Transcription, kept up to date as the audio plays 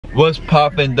What's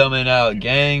poppin', DuminOut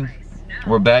gang?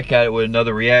 We're back at it with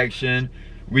another reaction.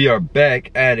 We are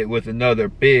back at it with another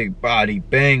big body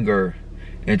banger.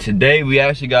 And today we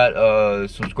actually got a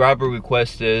subscriber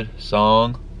requested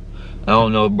song. I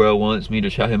don't know if bro wants me to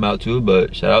shout him out too,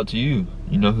 but shout out to you.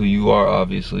 You know who you are,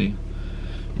 obviously.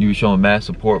 You showing mad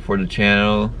support for the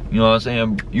channel. You know what I'm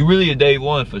saying? You really a day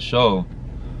one for sure.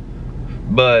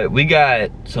 But we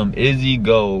got some ITZY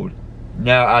Gold.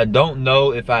 Now, I don't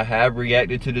know if I have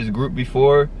reacted to this group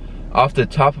before. Off the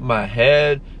top of my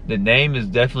head, the name is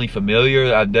definitely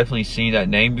familiar. I've definitely seen that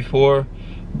name before.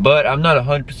 But I'm not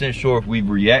 100% sure if we've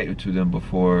reacted to them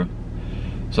before.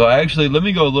 So actually, let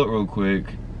me go look real quick.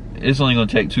 It's only gonna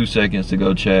take 2 seconds to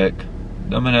go check.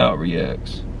 DuminOut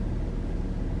reacts.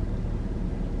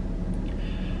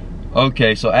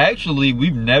 Okay, so actually,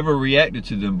 we've never reacted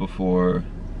to them before.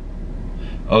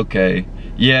 Okay.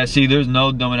 Yeah, see, there's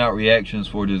no DuminOut reactions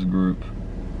for this group.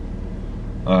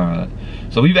 Alright.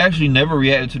 So we've actually never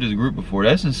reacted to this group before.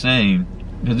 That's insane.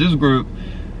 Because this group,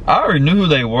 I already knew who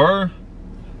they were,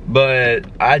 but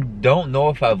I don't know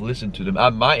if I've listened to them. I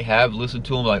might have listened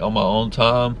to them like on my own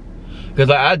time. Because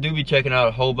like, I do be checking out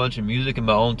a whole bunch of music in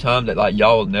my own time that like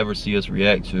y'all will never see us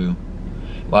react to.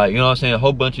 Like, you know what I'm saying? A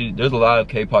whole bunch of, there's a lot of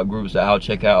K-pop groups that I'll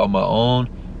check out on my own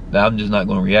that I'm just not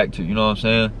going to react to. You know what I'm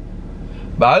saying?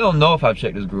 But I don't know if I've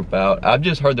checked this group out. I've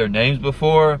just heard their names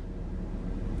before,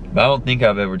 but I don't think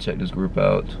I've ever checked this group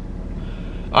out.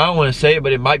 I don't want to say it,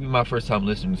 but it might be my first time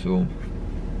listening to them.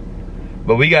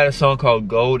 But we got a song called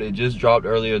Gold. It just dropped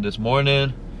earlier this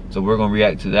morning, so we're gonna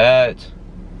react to that.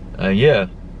 And yeah,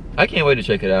 I can't wait to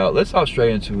check it out. Let's hop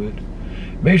straight into it.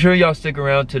 Make sure y'all stick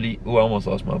around to the, oh, I almost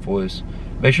lost my voice.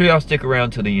 Make sure y'all stick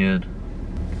around to the end.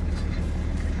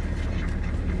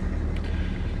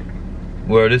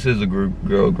 Well, this is a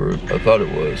girl group. I thought it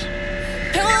was.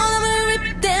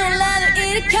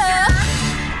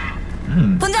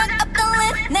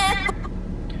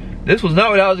 This was not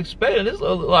what I was expecting. This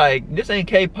looks like, this ain't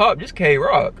K-pop, this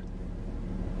K-rock.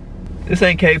 This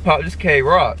ain't K-pop, this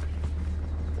K-rock.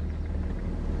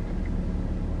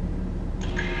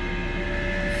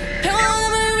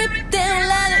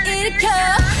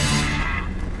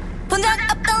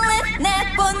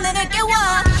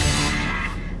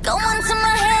 Going to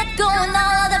my head, going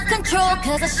out of control,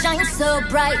 cause I shine so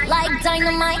bright like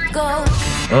dynamite gold.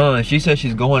 And she said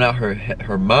she's going out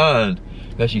her mind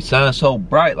because she shines so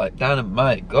bright like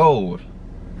dynamite gold.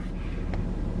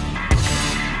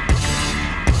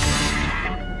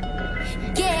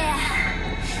 Yeah,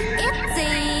 ITZY.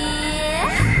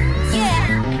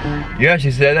 Yeah. Yeah, she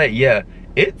said that. Yeah,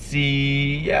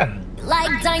 ITZY. Yeah.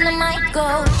 Like dynamite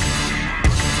gold.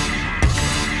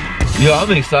 Yo,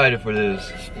 I'm excited for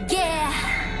this. Yeah,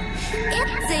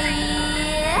 ITZY.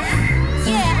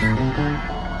 Yeah.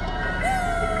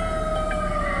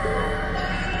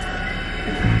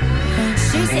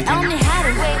 She said only had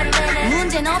it. Wait a minute.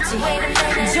 문제는 없지.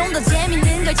 좀 더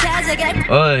재밌는 걸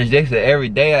찾아갈. They said every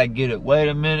day I get it. Wait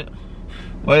a minute.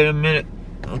 Wait a minute.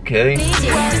 Okay.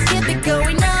 Just keep it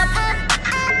going up.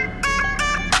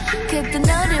 그때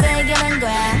너를 발견한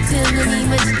거야. 두 눈이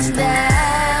마주친다.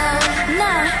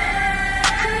 나.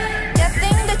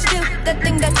 That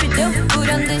thing that you do,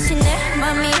 불안 듯이 내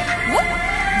맘이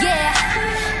yeah,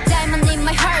 diamond in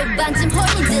my heart, 반쯤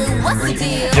홀리듯, what's the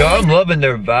deal? Yo, I'm loving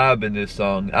their vibe in this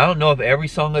song. I don't know if every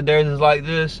song of theirs is like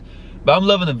this, but I'm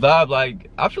loving the vibe. Like,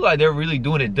 I feel like they're really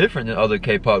doing it different than other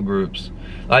K-pop groups.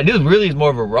 Like, this really is more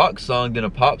of a rock song than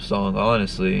a pop song,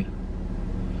 honestly.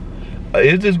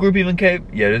 Is this group even K?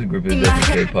 Yeah, this group is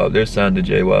definitely K-pop. They're signed to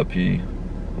JYP.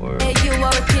 Or... Wait,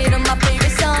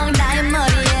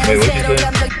 what you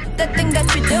say? That thing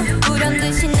that you do, 불안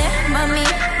듯이 내 맘이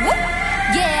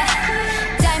yeah,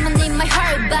 diamond in my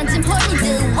heart, 반쯤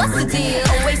홀리듯, what's the deal?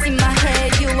 Always in my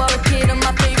head, you are a kid on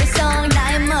my favorite song.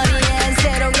 나의 머리엔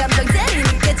새로운 감정들이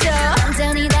느껴져.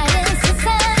 완전히 다른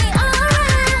세상이 all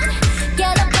around.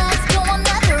 Get up, let's go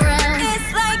another round. It's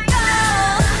like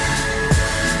gold.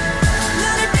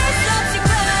 눈을 뗄 수 없이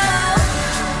grow.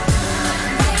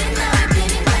 Day and night,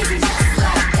 beating blazing just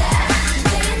like that.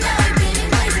 Day and night, beating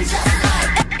blazing just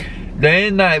like that. Day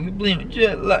and night, we bleeding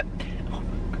just like.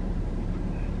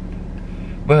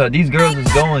 Bro, these girls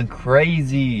is going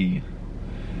crazy.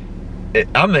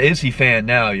 I'm an ITZY fan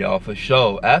now, y'all, for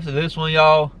sure. After this one,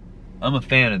 y'all, I'm a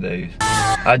fan of these.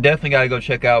 I definitely gotta go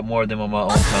check out more of them on my own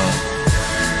time.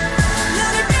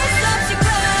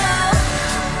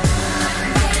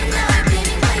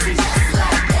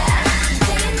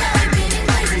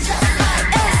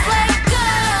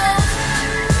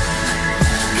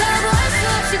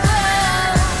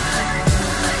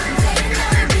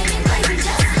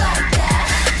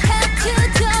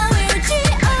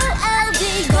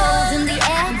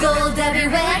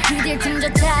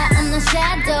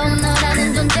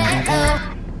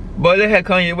 Boy, they had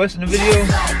Kanye West in the video.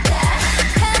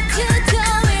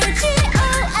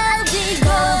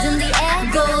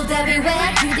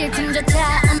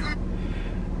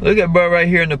 Look at bro right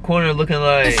here in the corner looking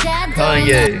like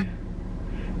Kanye.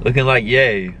 Looking like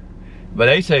Ye. But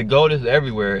they said gold is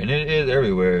everywhere, and it is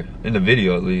everywhere. In the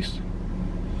video at least.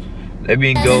 They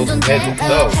being gold from head to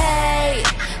toe.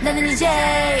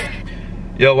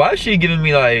 Yo, why is she giving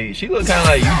me like, she look kinda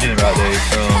like Eugene right there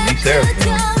from Lee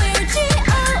Seraphim.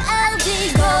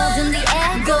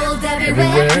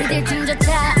 Everywhere.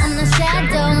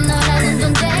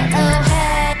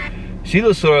 She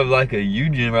looks sort of like a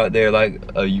Eugene right there, like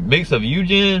a mix of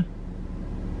Eugene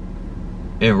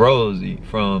and Rosie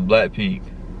from Blackpink.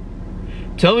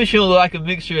 Tell me she don't look like a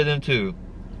mixture of them two.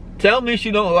 Tell me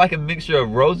she don't look like a mixture of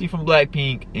Rosie from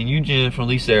Blackpink and Eugene from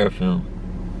Lee Seraphim.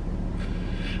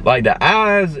 Like the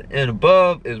eyes and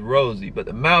above is Rosie, but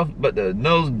the mouth, but the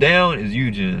nose down is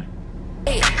Eugene. She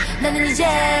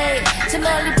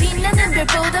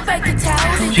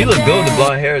look good with the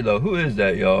blonde hair though. Who is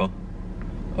that, y'all?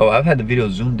 Oh, I've had the video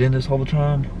zoomed in this whole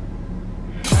time.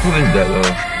 Who is that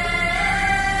though?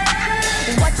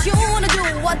 What you wanna do,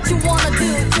 what you wanna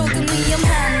do.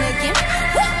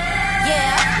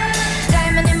 Yeah.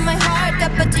 Diamond in my heart,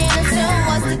 got patina soon.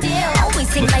 What's the deal?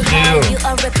 Always in my head, you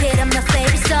are repeat of my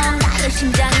favorite song. 나의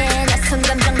심장에 낯선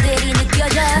감정들이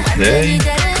느껴져.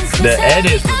 The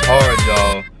edits is hard,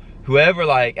 y'all. Whoever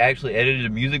like actually edited the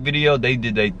music video, they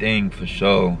did their thing for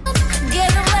sure.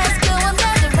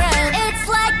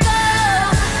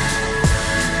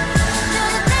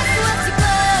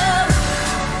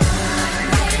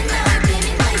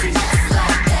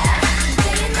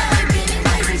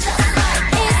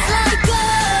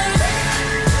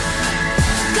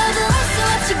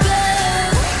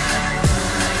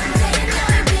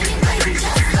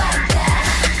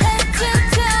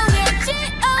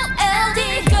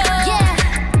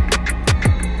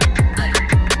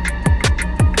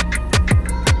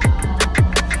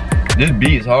 This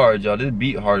beat is hard, y'all. This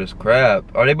beat hard as crap.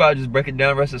 Are they about to just break it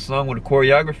down the rest of the song with a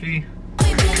choreography?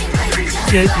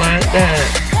 Just like that.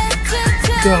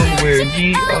 Go where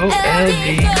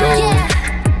G-O-L-D goes.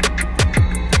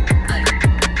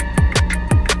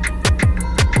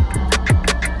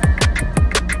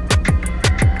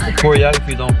 The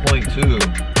choreography is on point too.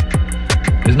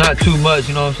 It's not too much,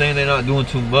 you know what I'm saying? They're not doing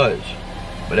too much,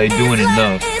 but they doing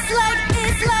enough.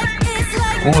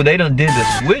 Ooh, they done did the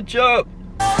switch up.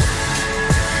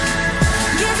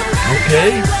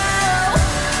 Okay.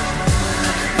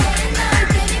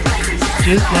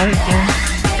 Just like that.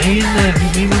 Ain't that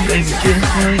baby, baby, just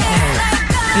like that.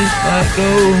 Just like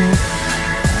gold.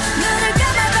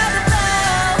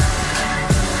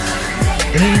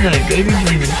 Day and night, baby,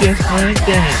 baby, just like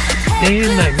that. Day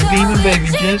and night, we beaming, baby,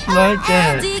 just like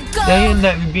that. Day and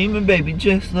night, we beaming, baby,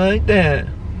 just like that.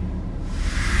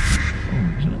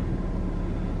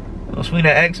 Don't swing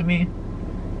that axe at me.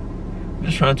 I'm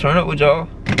just trying to turn up with y'all.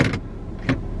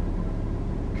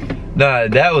 Nah,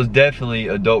 that was definitely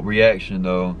a dope reaction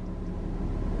though.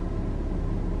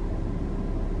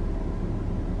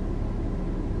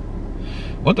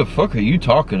 What the fuck are you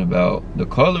talking about? The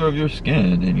color of your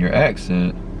skin and your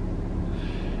accent.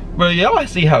 Bro, y'all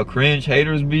see how cringe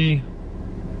haters be?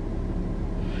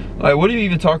 Like, what are you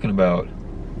even talking about?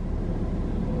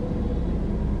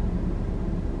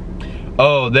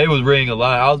 Oh, they was reading a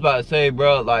line. I was about to say,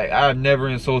 bro, like, I've never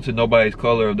insulted nobody's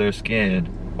color of their skin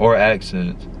or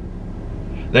accent.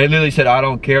 They literally said, I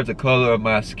don't care if the color of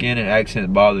my skin and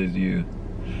accent bothers you.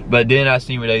 But then I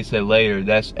seen what they said later.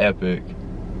 That's epic.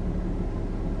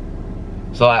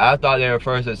 So like, I thought they were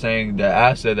first at saying that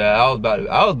I said that. I was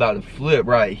about to flip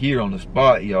right here on the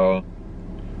spot, y'all.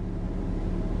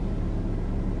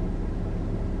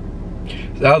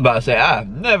 So I was about to say, I've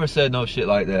never said no shit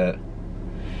like that.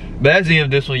 But that's the end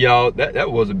of this one, y'all. That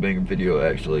was a banger video,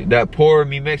 actually. That Poor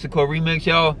Me Mexico remix,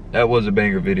 y'all, that was a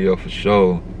banger video for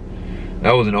sure.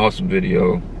 That was an awesome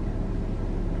video.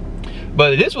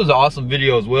 But this was an awesome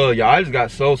video as well, y'all. I just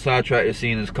got so sidetracked at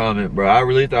seeing this comment, bro. I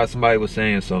really thought somebody was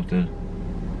saying something.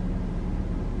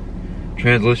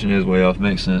 Translation is way off,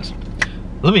 makes sense.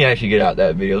 Let me actually get out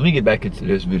that video. Let me get back into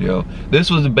this video. This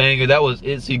was a banger. That was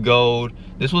ITZY Gold.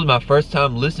 This was my first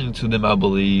time listening to them, I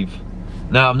believe.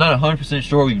 Now, I'm not 100%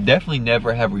 sure. We definitely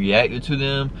never have reacted to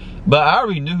them. But I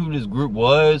already knew who this group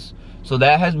was. So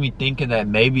that has me thinking that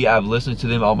maybe I've listened to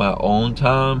them on my own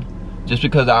time. Just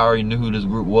because I already knew who this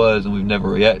group was and we've never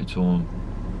reacted to them.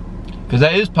 Because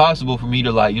that is possible for me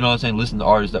to, like, you know what I'm saying, listen to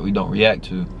artists that we don't react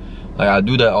to. Like, I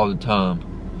do that all the time.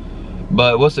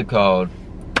 But what's it called?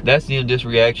 That's the end of this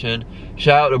reaction.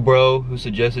 Shout out to bro who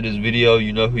suggested this video.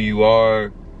 You know who you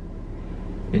are.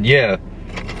 And yeah.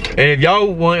 And if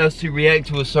y'all want us to react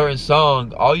to a certain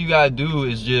song, all you gotta do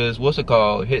is just,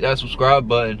 hit that subscribe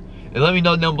button and let me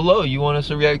know down below you want us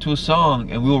to react to a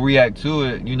song, and we'll react to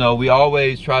it. You know, we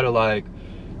always try to, like,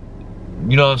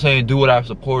 you know what I'm saying, do what our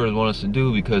supporters want us to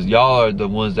do, because y'all are the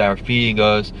ones that are feeding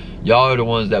us. Y'all are the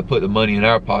ones that put the money in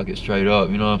our pocket straight up,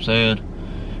 you know what I'm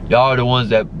saying? Y'all are the ones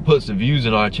that puts the views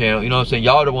in our channel, you know what I'm saying?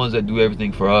 Y'all are the ones that do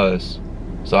everything for us.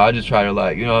 So I just try to,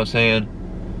 like, you know what I'm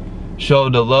saying, show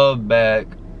the love back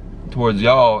towards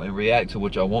y'all and react to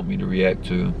what y'all want me to react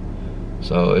to.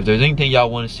 So if there's anything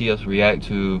y'all want to see us react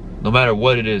to, no matter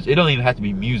what it is, it don't even have to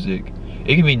be music.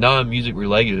 It can be non-music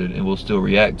related and we'll still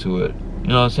react to it. You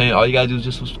know what I'm saying? All you gotta do is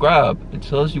just subscribe and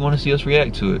tell us you want to see us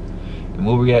react to it, and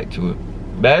we'll react to it.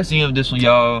 But that's the end of this one,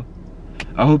 y'all.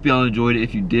 I hope y'all enjoyed it.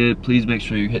 If you did, please make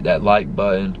sure you hit that like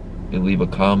button and leave a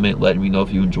comment letting me know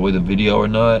if you enjoyed the video or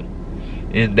not.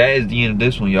 And that is the end of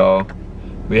this one, y'all.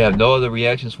 We have no other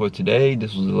reactions for today.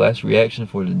 This was the last reaction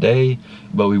for today,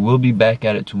 but we will be back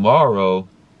at it tomorrow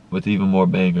with even more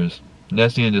bangers. And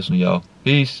that's the end of this one, y'all.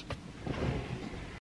 Peace.